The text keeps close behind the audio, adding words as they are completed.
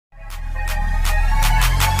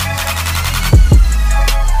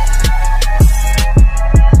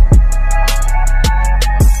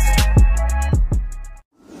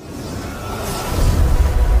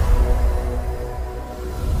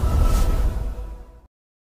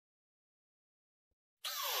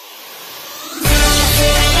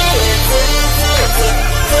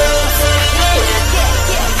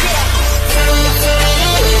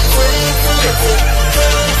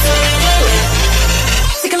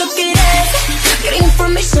Take a look at us, get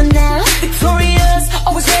information now. Victorious,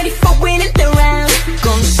 always ready for winning the round.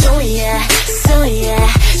 Gonna show ya, show ya,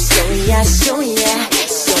 show ya, show ya,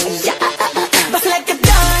 show ya. Bust like a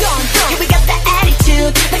gun, yeah, we got that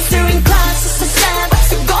attitude. Like steering clocks, it's a sign. What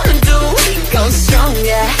you gonna do? We go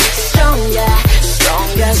stronger, stronger,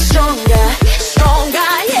 stronger, stronger, stronger,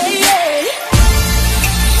 yeah, yeah.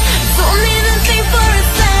 Don't even think for a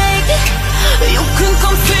sec. You can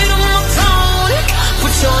compete on my tone.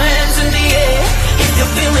 Put your hands in the air. If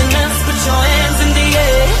you're feeling us, put your hands in the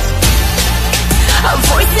air. Our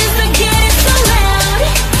voices are getting so loud,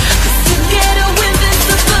 'cause together we're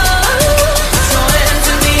invincible. Put your hands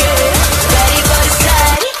in the air. Ready for the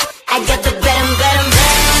shot. I got the better, better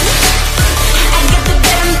man. I got the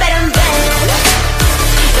better, better man.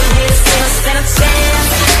 Don't hit us, don't stand a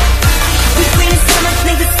chance. We bring so much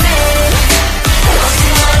nigga stand. Don't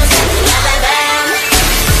you wanna see la la la?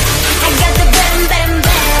 I got the better, better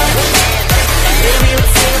man. Baby,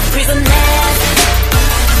 we'll take us prisoners.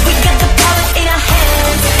 We got the power in our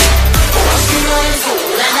hands. Don't you wanna see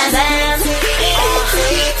la la la?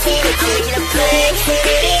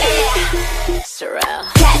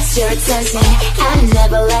 Catch your attention, I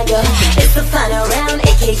never let go. It's the final round,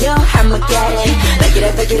 AKO Armageddon. Back it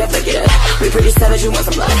up, back it up, back it up. We pretty savage, you want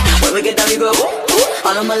some blood. When we get down, you go ooh.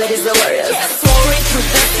 All of my ladies are warriors. Soaring through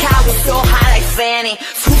the sky, we're so high like Fanny.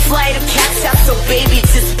 Too fly to catch up, so baby,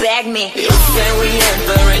 just bag me. You say we have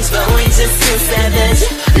the range, but we just too savage.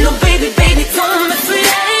 No baby, baby, don't mess with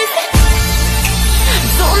us.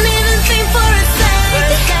 Don't even think for a sec.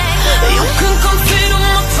 You can compete on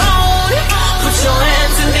my tone. Put your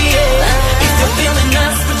hands in the air. If you're feeling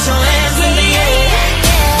us, put your hands in the air.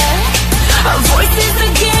 Our voices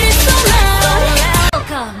are getting so loud.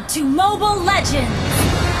 Welcome to Mobile Legends!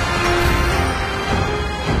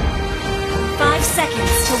 5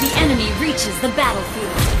 seconds till the enemy reaches the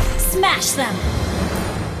battlefield. Smash them!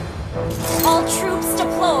 All troops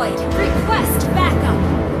deployed. Request backup.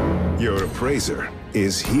 Your appraiser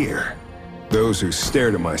is here. Those who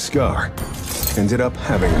stared at my scar ended up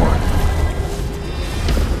having one.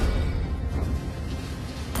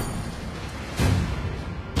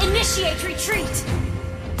 Initiate retreat!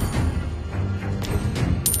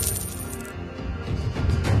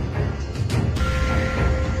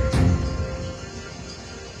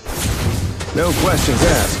 No questions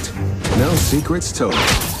asked. No secrets told.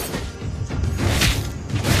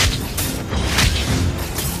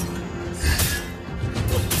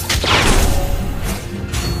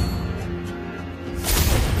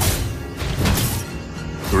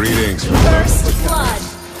 Greetings. First blood.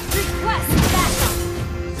 Request backup.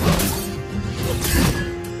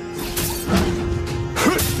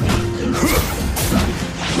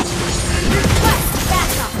 Request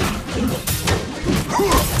backup.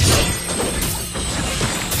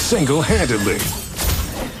 Single-handedly.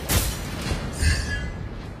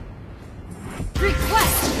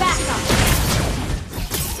 Request backup.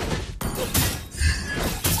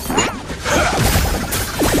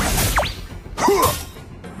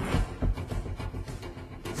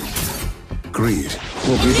 Greed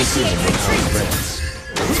will be the same of our friends.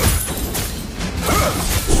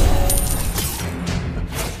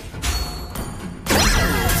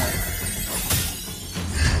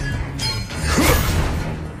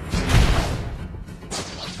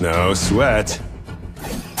 No sweat.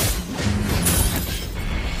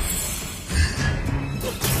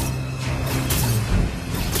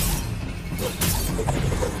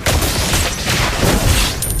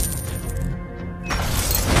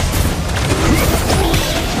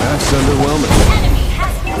 That's underwhelming. Enemy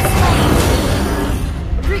has been slain.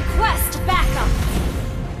 Request backup.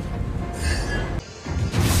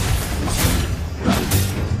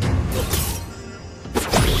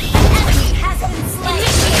 Enemy has been slain.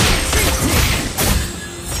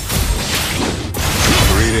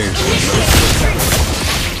 Greetings.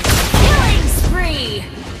 Killing spree.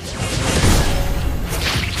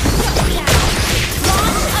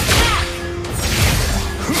 Launch attack.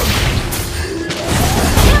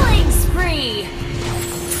 Killing spree.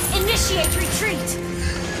 Initiate retreat.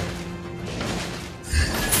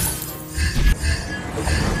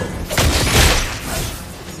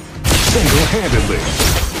 Single-handedly.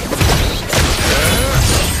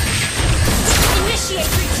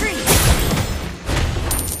 Initiate retreat.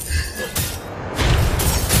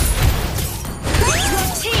 Your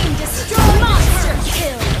team destroyed. Monster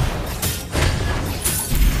kill.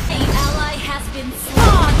 An ally has been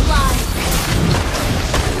slain. Life.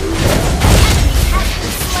 Enemy has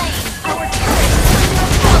been slain. Our turret is under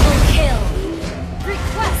double kill.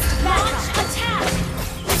 Request backup. Attack.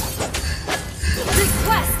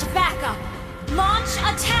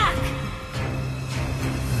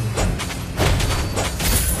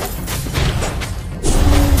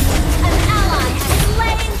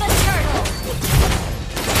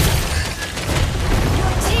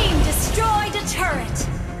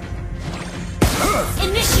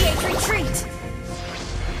 Initiate retreat!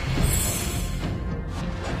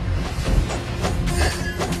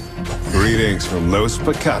 Greetings from Los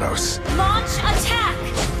Pecados. Launch attack!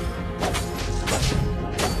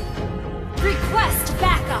 Request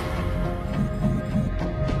backup!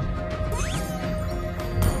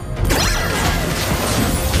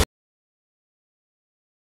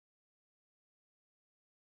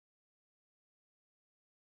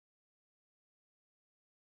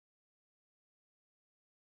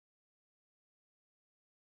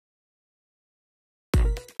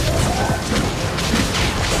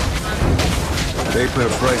 They put a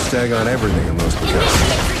price tag on everything in Los Pecados.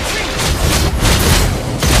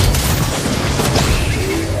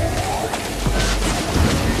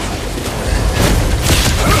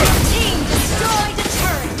 Team destroyed the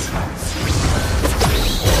turret!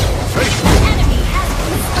 The enemy has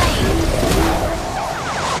been slain!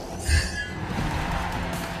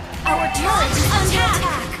 Our turret is under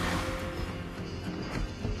attack!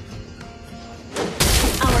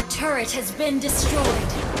 Our turret has been destroyed.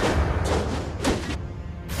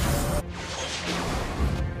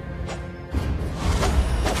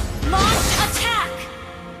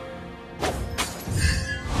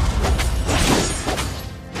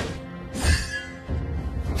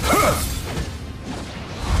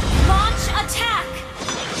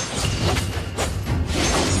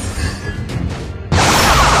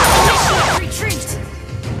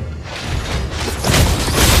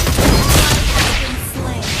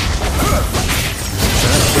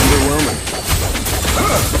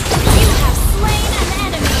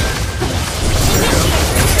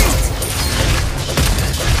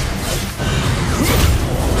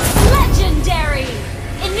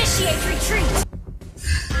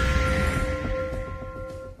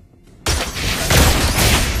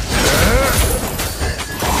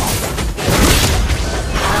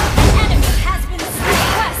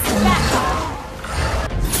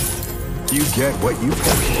 You get what you pay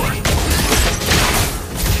for.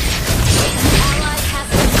 Ally has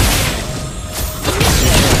been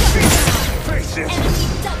slain. Face it! Enemy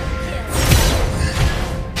double kill.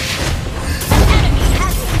 Enemy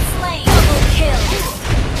has been slain. Double kill.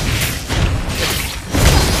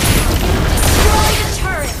 Destroy the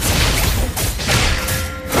turret.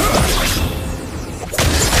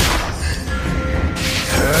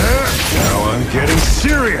 Now I'm getting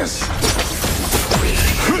serious!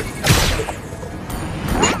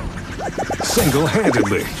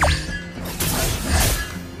 Single-handedly.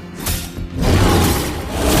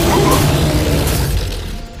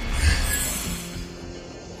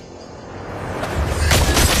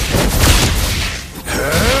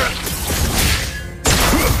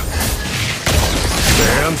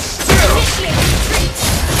 Stand still!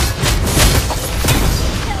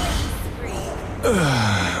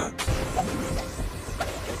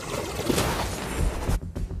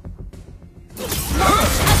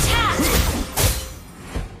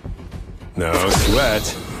 No sweat.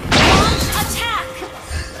 Launch attack!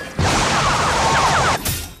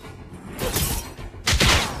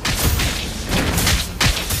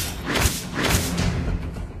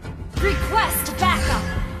 Request backup!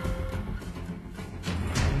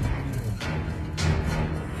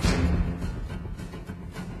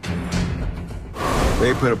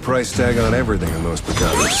 They put a price tag on everything in Los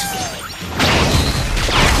Pecados.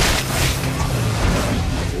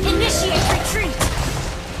 Initiate retreat!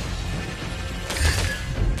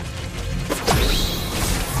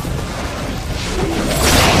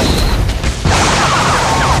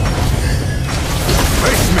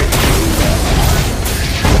 Face me!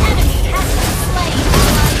 Enemy has been slain.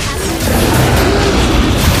 Ally has been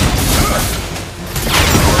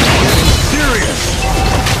Serious!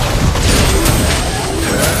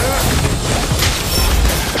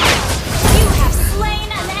 You have slain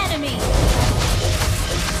an enemy.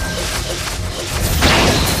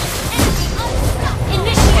 Enemy unstoppable.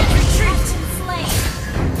 Initiate retreat. Slain.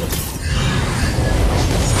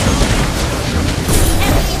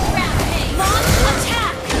 Enemy rampage. Launch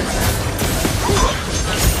attack.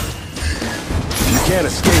 You can't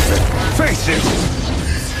escape it. Face it!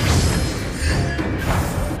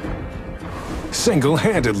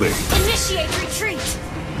 Single-handedly. Initiate retreat.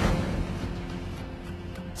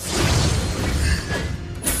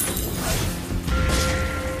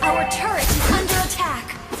 Our turret is under attack.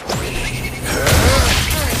 Turret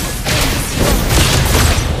has been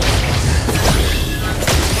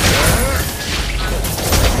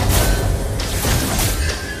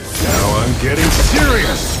Now I'm getting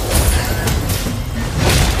serious!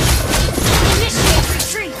 Initiate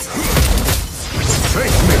retreat.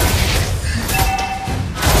 Face me!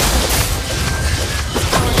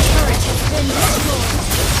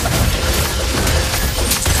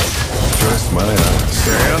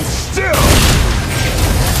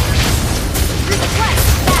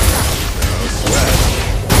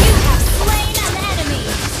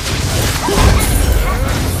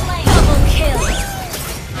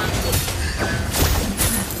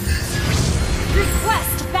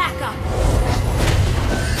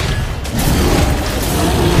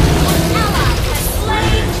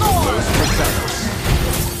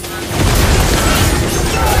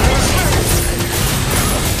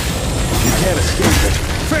 escape it.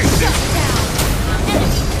 Face it!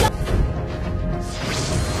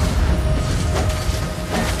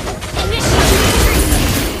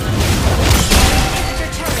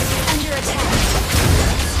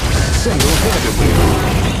 Single-handedly.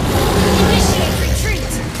 Initiate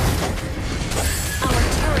retreat! Our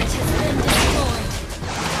turret has been destroyed.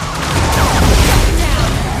 Down!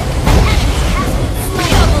 Enemy has been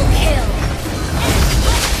slain. Double kill!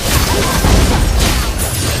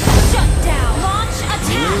 Shut down! Launch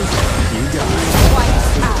attack! You die.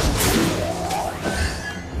 Wiped out!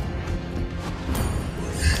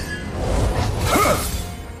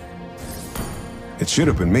 It should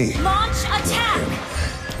have been me. Launch attack!